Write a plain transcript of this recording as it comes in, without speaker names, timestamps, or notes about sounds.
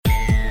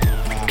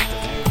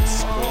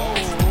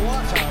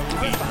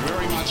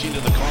much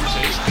into the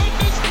contest.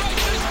 Goodness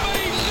gracious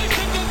me,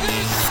 listen to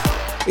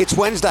this! It's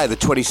Wednesday, the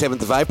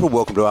 27th of April.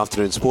 Welcome to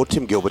Afternoon Sport.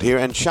 Tim Gilbert here,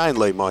 and Shane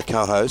Lee, my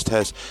co-host,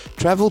 has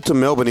travelled to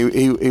Melbourne.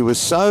 He was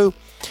so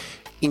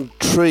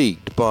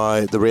intrigued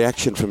by the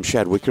reaction from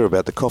Shad Wicker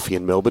about the coffee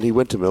in Melbourne. He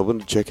went to Melbourne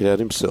to check it out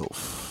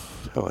himself.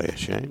 How are you,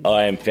 Shane?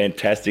 I am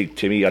fantastic,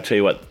 Timmy. I tell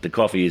you what, the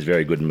coffee is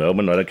very good in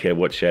Melbourne. I don't care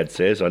what Shad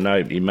says. I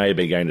know he may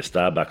be going to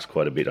Starbucks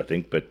quite a bit, I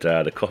think, but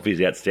the coffee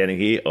is outstanding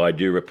here. I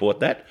do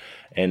report that.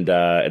 And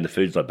the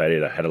food's not bad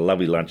either. Had a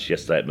lovely lunch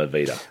yesterday at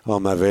Movida. Oh,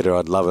 Movida,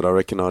 I'd love it. I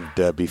reckon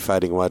I'd be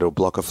fading away to a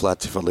block of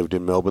flats if I lived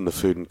in Melbourne. The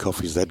food and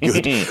coffee's that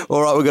good.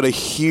 All right, we've got a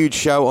huge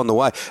show on the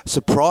way.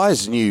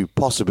 Surprise new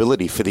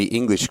possibility for the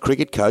English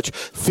cricket coach.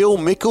 Phil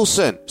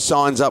Mickelson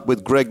signs up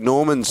with Greg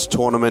Norman's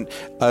tournament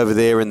over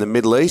there in the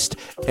Middle East,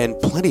 and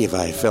plenty of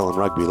AFL and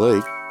rugby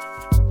league.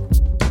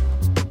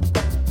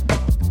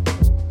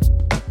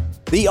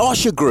 The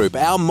Osher Group,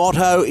 our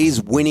motto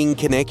is winning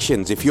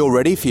connections. If you're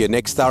ready for your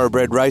next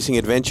thoroughbred racing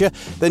adventure,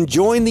 then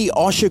join the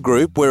Osher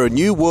Group, where a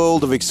new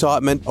world of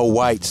excitement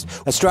awaits.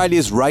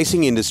 Australia's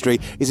racing industry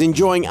is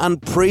enjoying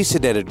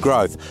unprecedented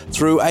growth.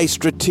 Through a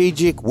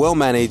strategic,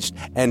 well-managed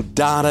and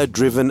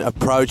data-driven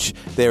approach,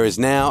 there is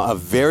now a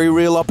very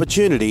real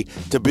opportunity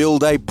to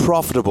build a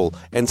profitable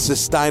and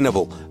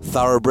sustainable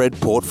thoroughbred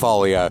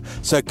portfolio.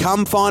 So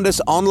come find us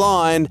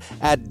online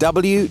at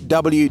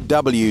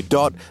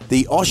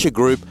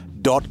www.theoshergroup.com.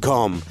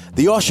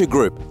 The Osher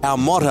Group, our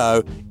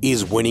motto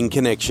is winning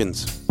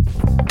connections.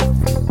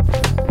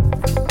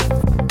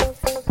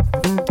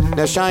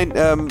 Now, Shane,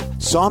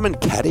 Simon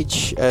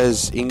Katich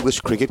as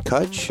English cricket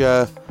coach,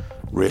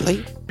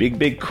 really?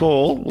 Big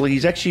call. Well,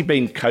 he's actually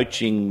been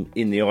coaching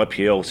in the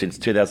IPL since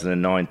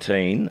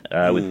 2019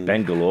 with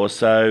Bangalore.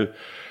 So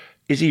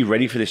is he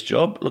ready for this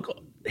job? Look,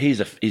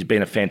 he's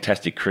been a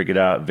fantastic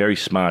cricketer, very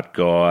smart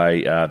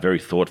guy, very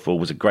thoughtful,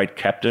 was a great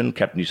captain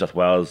New South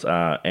Wales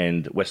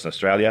and Western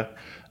Australia.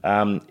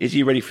 Is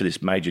he ready for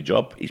this major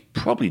job? He's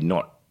probably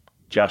not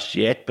just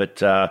yet,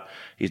 but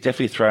he's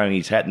definitely throwing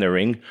his hat in the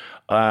ring.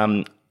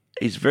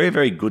 He's very,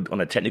 very good on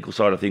the technical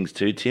side of things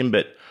too, Tim,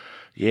 but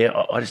yeah,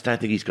 I just don't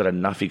think he's got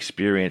enough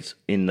experience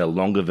in the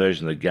longer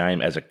version of the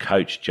game as a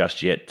coach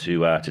just yet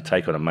to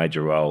take on a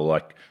major role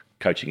like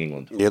coaching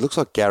England. Yeah, it looks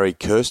like Gary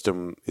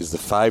Kirsten is the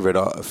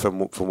favourite from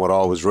what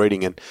I was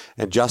reading, and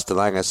Justin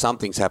Langer,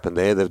 something's happened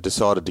there. They've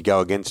decided to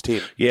go against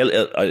him. Yeah,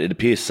 it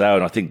appears so,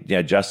 and I think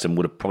Justin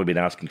would have probably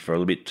been asking for a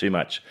little bit too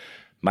much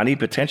money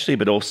potentially,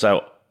 but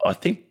also I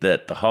think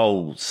that the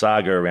whole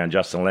saga around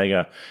Justin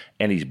Langer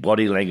and his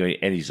body language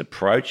and his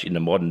approach in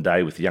the modern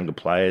day with younger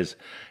players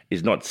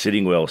is not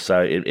sitting well.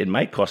 So it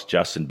may cost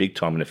Justin big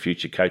time in the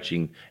future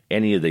coaching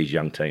any of these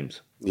young teams.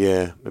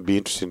 Yeah, it'd be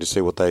interesting to see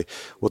what they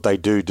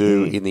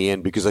do in the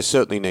end, because they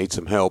certainly need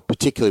some help,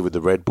 particularly with the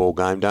red ball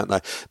game, don't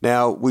they?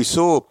 Now, we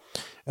saw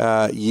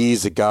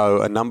years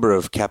ago a number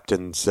of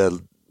captains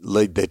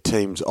lead their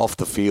teams off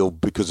the field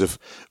because of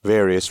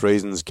various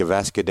reasons.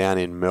 Gavaskar down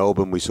in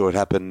Melbourne, we saw it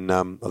happen,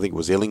 I think it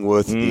was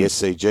Illingworth at the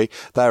SCG.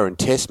 They were in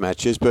test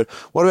matches, but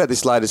what about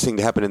this latest thing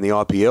to happen in the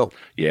IPL?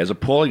 Yeah, it was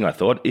appalling, I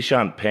thought.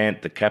 Ishant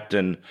Pant, the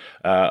captain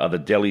of the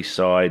Delhi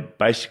side,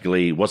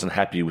 basically wasn't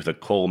happy with a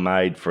call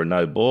made for a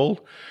no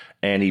ball,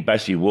 and he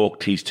basically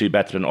walked his two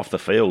batsmen off the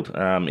field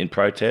in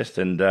protest,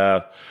 and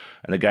the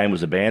game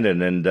was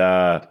abandoned. And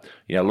a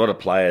lot of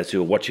players who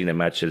were watching the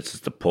match said it's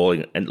just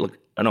appalling. And look,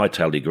 and I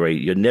totally agree.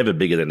 You're never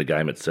bigger than the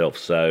game itself.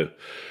 So,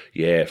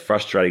 yeah,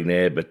 frustrating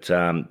there. But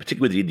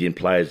particularly with the Indian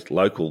players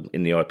local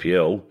in the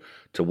IPL,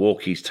 to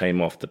walk his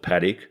team off the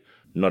paddock,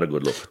 not a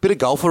good look. Bit of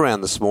golf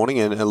around this morning,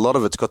 and a lot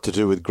of it's got to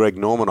do with Greg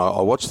Norman.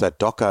 I watched that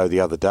doco the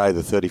other day,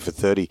 the 30 for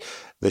 30,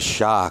 the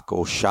Shark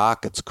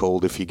it's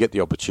called. If you get the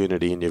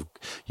opportunity and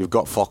you've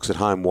got Fox at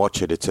home,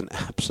 watch it. It's an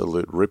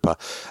absolute ripper.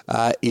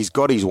 He's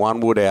got his one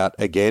wood out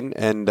again,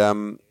 and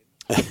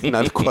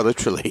no, quite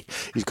literally,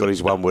 he's got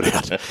his one wood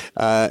out,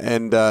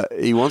 and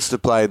he wants to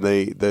play in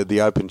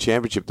the Open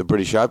Championship, the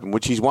British Open,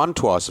 which he's won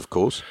twice, of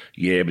course.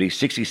 Yeah, but he's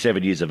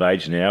 67 years of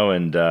age now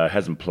and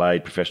hasn't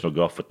played professional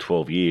golf for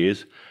 12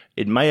 years.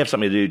 It may have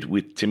something to do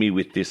with Timmy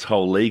with this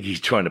whole league he's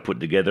trying to put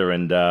together.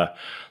 And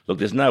look,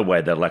 there's no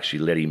way they'll actually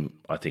let him,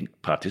 I think,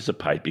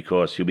 participate,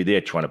 because he'll be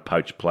there trying to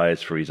poach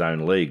players for his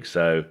own league.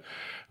 So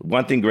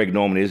one thing Greg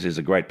Norman is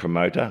a great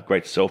promoter,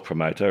 great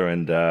self-promoter,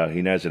 and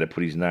he knows how to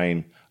put his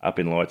name up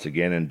in lights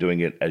again and doing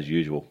it as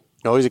usual.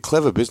 Oh, he's a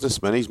clever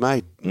businessman. He's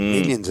made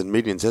millions and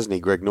millions, hasn't he,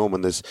 Greg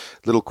Norman? There's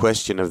little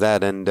question of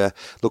that. And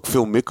look,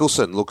 Phil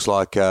Mickelson looks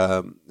like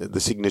the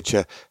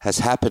signature has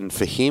happened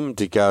for him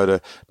to go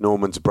to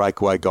Norman's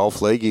Breakaway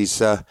Golf League.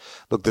 He's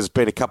look, there's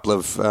been a couple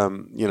of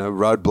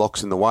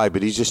roadblocks in the way,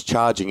 but he's just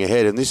charging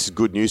ahead, and this is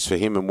good news for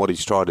him and what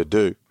he's trying to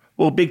do.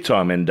 Well, big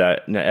time. And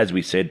as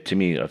we said,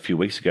 Timmy, a few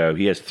weeks ago,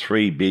 he has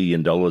 $3 billion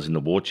in the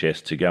war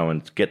chest to go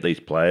and get these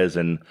players.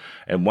 And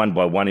one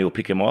by one, he'll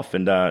pick them off.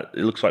 And it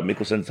looks like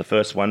Mickelson's the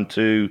first one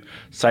to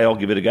say, I'll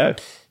give it a go.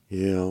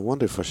 Yeah, I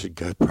wonder if I should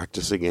go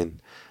practice again.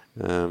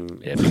 Yeah,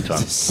 big time.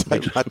 There's so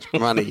much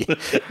money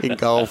in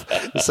golf.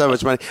 There's so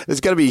much money. There's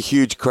going to be a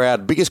huge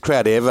crowd, biggest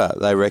crowd ever,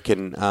 they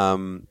reckon,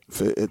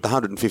 for the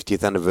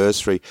 150th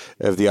anniversary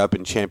of the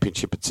Open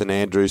Championship at St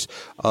Andrews.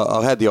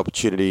 I've had the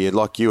opportunity,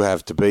 like you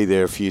have, to be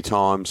there a few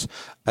times.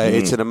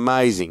 It's an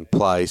amazing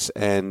place,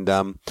 and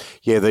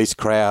these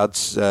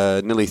crowds,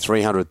 nearly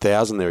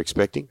 300,000 they're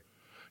expecting.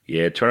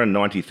 Yeah,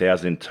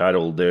 290,000 in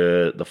total.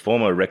 The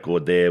former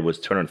record there was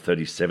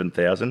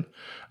 237,000,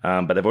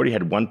 but they've already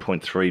had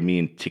 1.3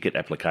 million ticket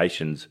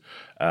applications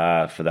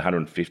for the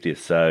 150th.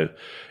 So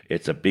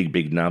it's a big,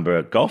 big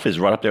number. Golf is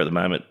right up there at the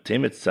moment,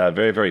 Tim. It's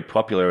very, very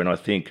popular, and I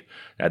think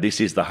this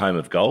is the home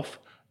of golf,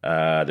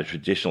 the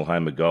traditional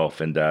home of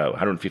golf, and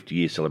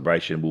 150-year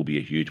celebration will be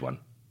a huge one.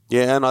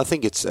 Yeah, and I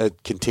think it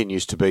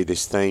continues to be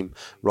this theme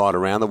right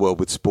around the world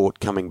with sport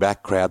coming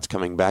back, crowds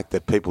coming back,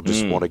 that people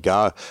just want to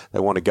go.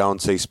 They want to go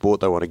and see sport.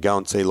 They want to go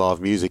and see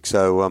live music.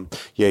 So,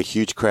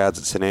 huge crowds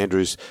at St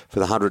Andrews for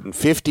the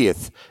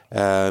 150th.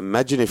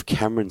 Imagine if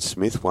Cameron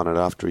Smith won it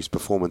after his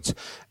performance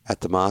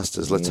at the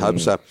Masters. Let's hope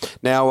so.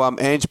 Now,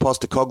 Ange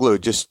Postecoglou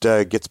just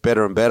gets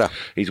better and better.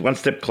 He's one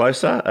step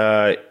closer.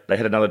 They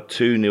had another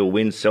 2-0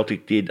 win,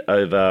 Celtic did,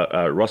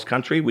 over Ross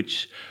Country,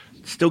 which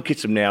still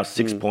gets them now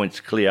 6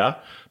 points clear.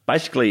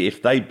 Basically,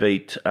 if they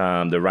beat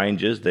the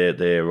Rangers,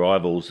 their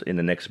rivals, in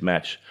the next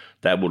match,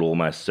 that would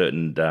almost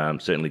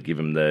certainly give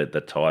them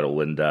the title.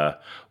 And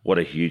what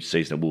a huge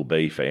season it will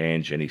be for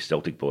Ange and his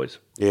Celtic boys.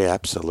 Yeah,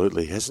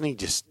 absolutely. Hasn't he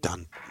just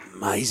done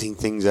amazing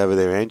things over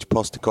there, Ange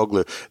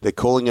Postecoglou? They're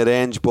calling it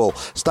Ange Ball.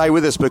 Stay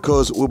with us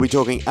because we'll be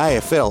talking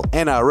AFL,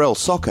 NRL,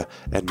 soccer,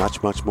 and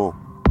much, much more.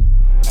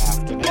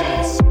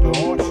 Afternoon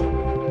Sport.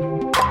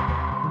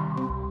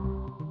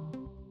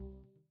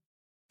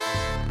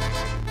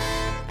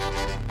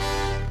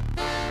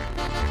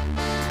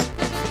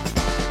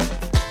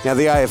 Now,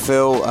 the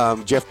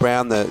AFL, Jeff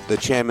Brown, the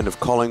chairman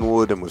of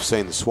Collingwood, and we've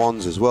seen the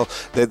Swans as well,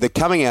 they're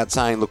coming out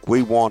saying, look,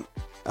 we want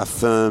a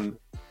firm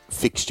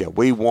fixture.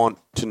 We want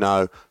to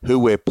know who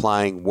we're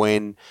playing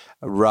when,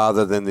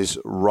 rather than this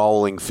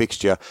rolling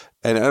fixture.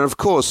 And of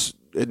course,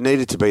 it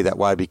needed to be that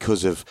way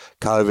because of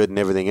COVID and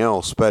everything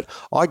else. But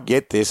I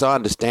get this. I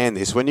understand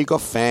this. When you've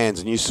got fans,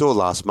 and you saw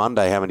last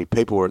Monday how many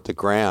people were at the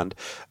ground,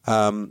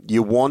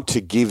 you want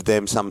to give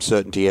them some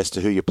certainty as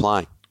to who you're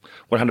playing.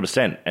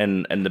 100%.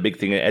 And the big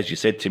thing, as you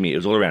said to me, it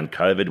was all around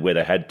COVID, where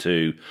they had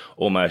to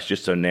almost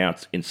just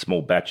announce in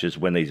small batches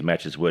when these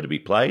matches were to be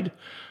played.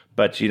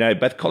 But,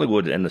 both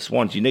Collingwood and the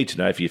Swans, you need to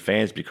know for your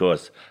fans,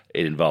 because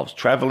it involves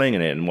travelling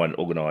and it might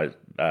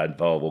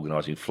involve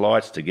organising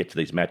flights to get to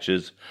these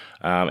matches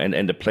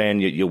and to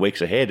plan your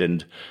weeks ahead.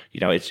 And,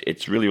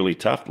 it's really, really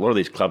tough. A lot of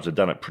these clubs have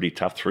done it pretty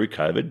tough through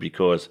COVID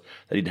because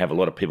they didn't have a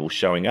lot of people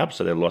showing up,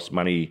 so they lost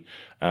money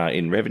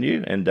in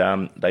revenue. And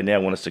they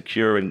now want to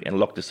secure and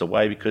lock this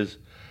away because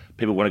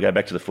people want to go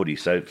back to the footy.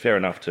 So fair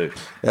enough too.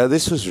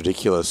 This was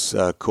ridiculous.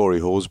 Corey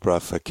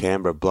Horsburgh for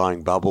Canberra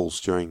blowing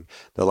bubbles during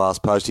the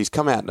last post. He's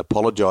come out and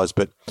apologised,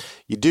 but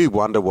you do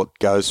wonder what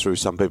goes through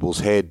some people's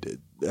head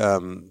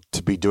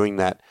to be doing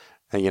that.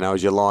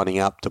 As you're lining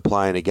up to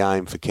play in a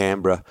game for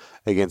Canberra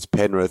against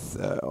Penrith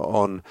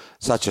on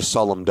such a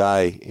solemn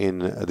day in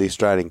the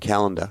Australian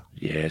calendar.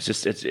 Yeah,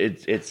 it's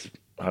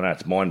I know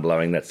it's mind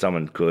blowing that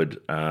someone could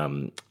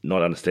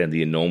not understand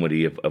the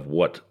enormity of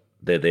what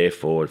they're there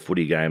for, a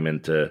footy game,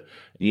 and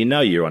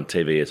you're on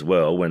TV as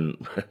well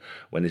when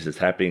this is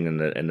happening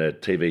and the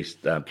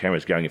TV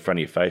camera's going in front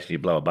of your face and you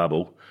blow a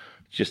bubble.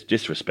 Just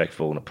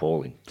disrespectful and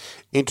appalling.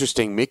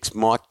 Interesting mix.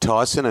 Mike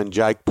Tyson and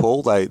Jake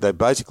Paul, they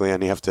basically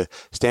only have to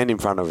stand in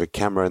front of a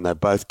camera and they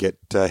both get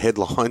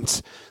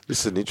headlines.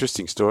 This is an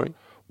interesting story.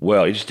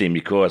 Well, interesting,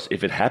 because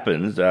if it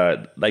happens,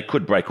 they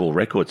could break all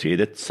records here.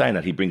 They're saying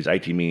that he brings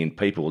 80 million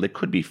people. There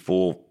could be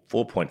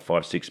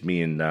 4.56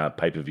 million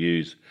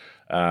pay-per-views,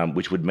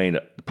 which would mean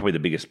probably the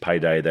biggest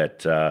payday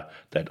that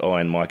I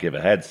and Mike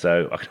ever had.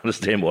 So I can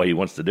understand why he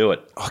wants to do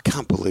it. I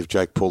can't believe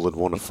Jake Paul would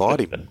want to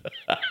fight him.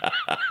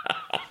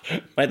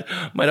 Mate,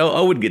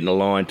 I would get in a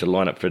line to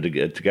line up to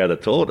go to the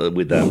tour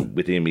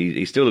with him.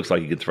 He still looks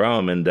like he can throw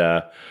him,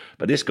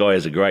 but this guy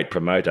is a great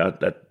promoter.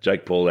 That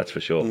Jake Paul, that's for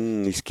sure.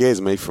 He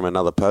scares me from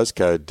another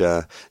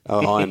postcode.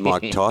 Iron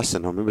Mike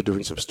Tyson. I remember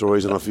doing some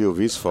stories on a few of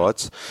his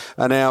fights.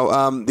 Now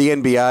the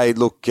NBA.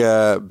 Look,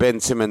 Ben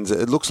Simmons.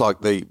 It looks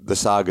like the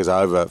saga's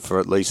over for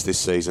at least this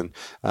season.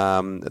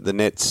 The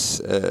Nets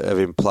have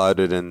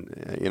imploded, and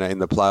in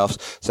the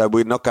playoffs. So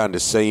we're not going to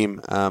see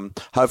him.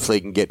 Hopefully,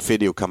 he can get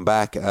fit. He'll come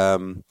back.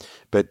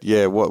 But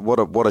yeah,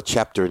 what a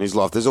chapter in his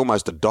life. There's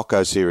almost a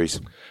doco series.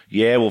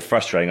 Yeah, well,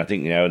 frustrating. I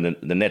think and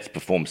the Nets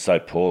performed so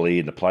poorly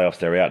in the playoffs.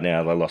 They're out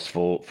now. They lost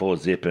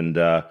 4-0, and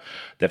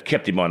they've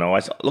kept him on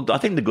ice. Look, I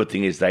think the good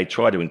thing is they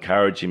try to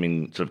encourage him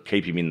and sort of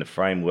keep him in the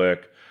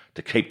framework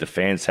to keep the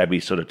fans happy,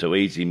 sort of to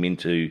ease him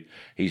into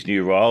his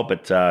new role.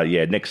 But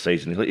next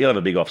season he'll have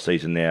a big off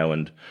season now,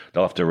 and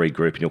they'll have to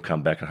regroup, and he'll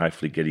come back and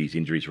hopefully get his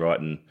injuries right,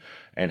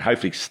 and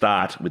hopefully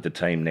start with the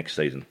team next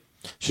season.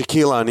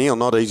 Shaquille O'Neal,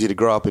 not easy to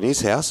grow up in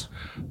his house.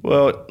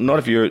 Well, not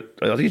if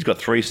I think he's got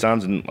 3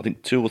 sons and I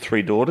think 2 or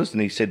 3 daughters,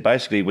 and he said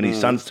basically when his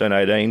sons turn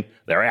 18,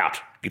 they're out.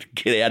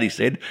 Get out, he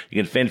said.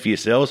 You can fend for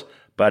yourselves.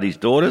 But his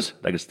daughters,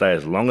 they can stay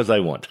as long as they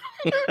want.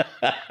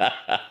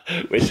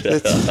 Which,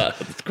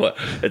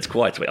 it's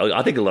quite sweet.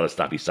 I think a lot of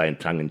stuff he's saying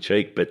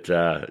tongue-in-cheek, but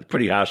it's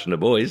pretty harsh on the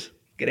boys.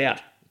 Get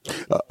out.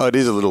 It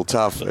is a little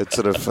tough. It's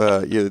sort of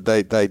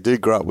they do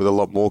grow up with a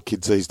lot more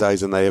kids these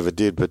days than they ever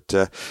did. But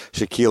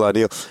Shaquille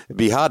O'Neal, it'd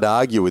be hard to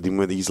argue with him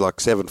when he's like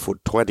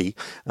 7'20".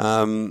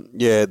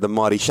 The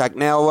mighty Shaq.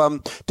 Now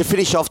to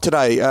finish off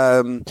today,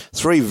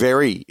 3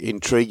 very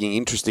intriguing,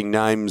 interesting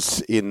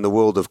names in the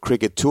world of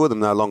cricket. 2 of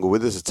them no longer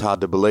with us. It's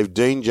hard to believe.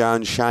 Dean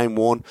Jones, Shane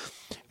Warne,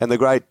 and the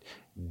great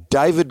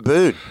David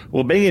Boon.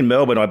 Well, being in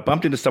Melbourne, I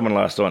bumped into someone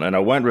last night, and I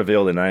won't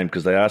reveal their name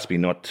because they asked me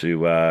not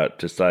to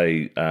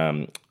say.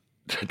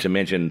 To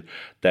mention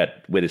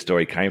that where the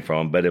story came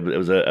from, but it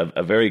was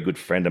a very good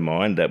friend of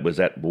mine that was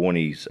at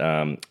Warnie's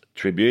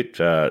tribute,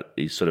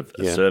 his sort of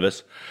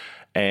service,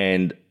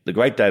 and the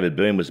great David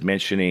Boon was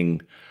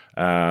mentioning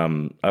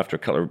after a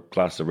couple of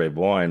glasses of red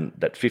wine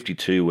that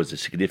 52 was a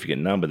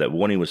significant number, that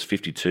Warnie was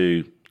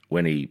 52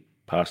 when he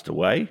passed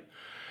away.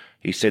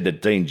 He said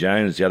that Dean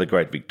Jones, the other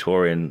great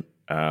Victorian,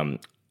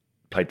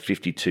 played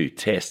 52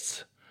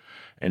 tests.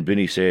 And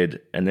Booney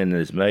said, and then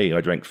there's me, I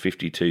drank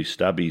 52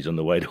 stubbies on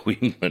the way to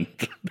England.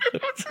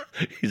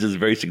 This is a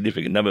very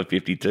significant number,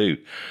 52.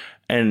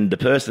 And the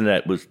person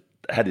that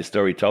had this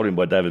story told him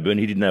by David Boone,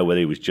 he didn't know whether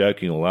he was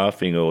joking or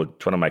laughing or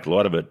trying to make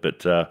light of it.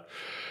 But there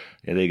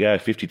you go,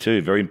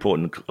 52, very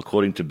important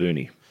according to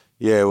Booney.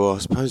 Yeah, well, I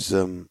suppose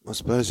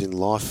in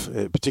life,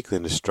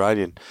 particularly in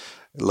Australian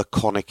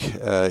laconic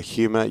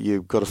humour,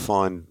 you've got to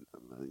find,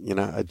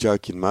 a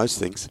joke in most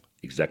things.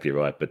 Exactly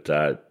right. But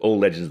all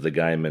legends of the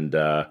game, and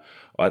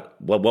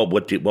what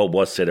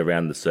was said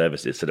around the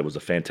service is that it was a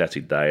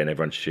fantastic day and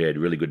everyone shared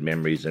really good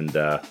memories and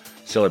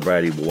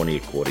celebrated Warnie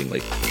accordingly.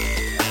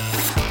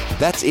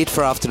 That's it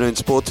for Afternoon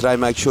Sport today.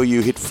 Make sure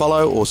you hit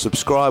follow or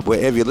subscribe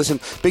wherever you listen.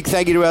 Big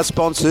thank you to our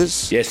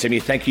sponsors. Yes, Timmy,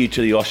 thank you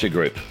to the Osher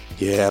Group.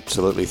 Yeah,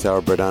 absolutely.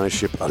 Thoroughbred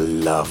ownership. I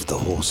love the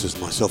horses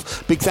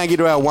myself. Big thank you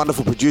to our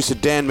wonderful producer,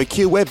 Dan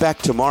McHugh. We're back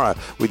tomorrow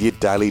with your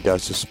daily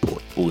dose of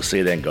sport. We'll see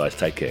you then, guys.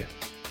 Take care.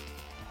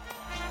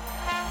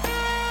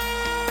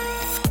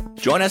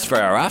 Join us for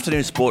our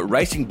Afternoon Sport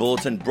Racing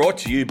Bulletin brought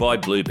to you by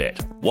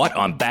Bluebet. What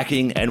I'm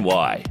backing and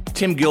why.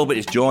 Tim Gilbert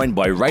is joined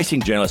by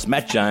racing journalist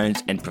Matt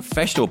Jones and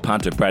professional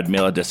punter Brad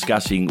Miller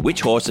discussing which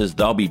horses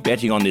they'll be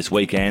betting on this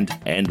weekend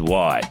and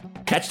why.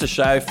 Catch the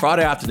show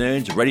Friday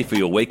afternoons ready for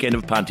your weekend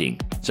of punting.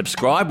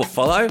 Subscribe or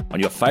follow on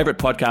your favourite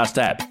podcast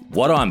app.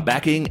 What I'm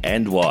backing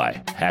and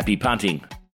why. Happy punting.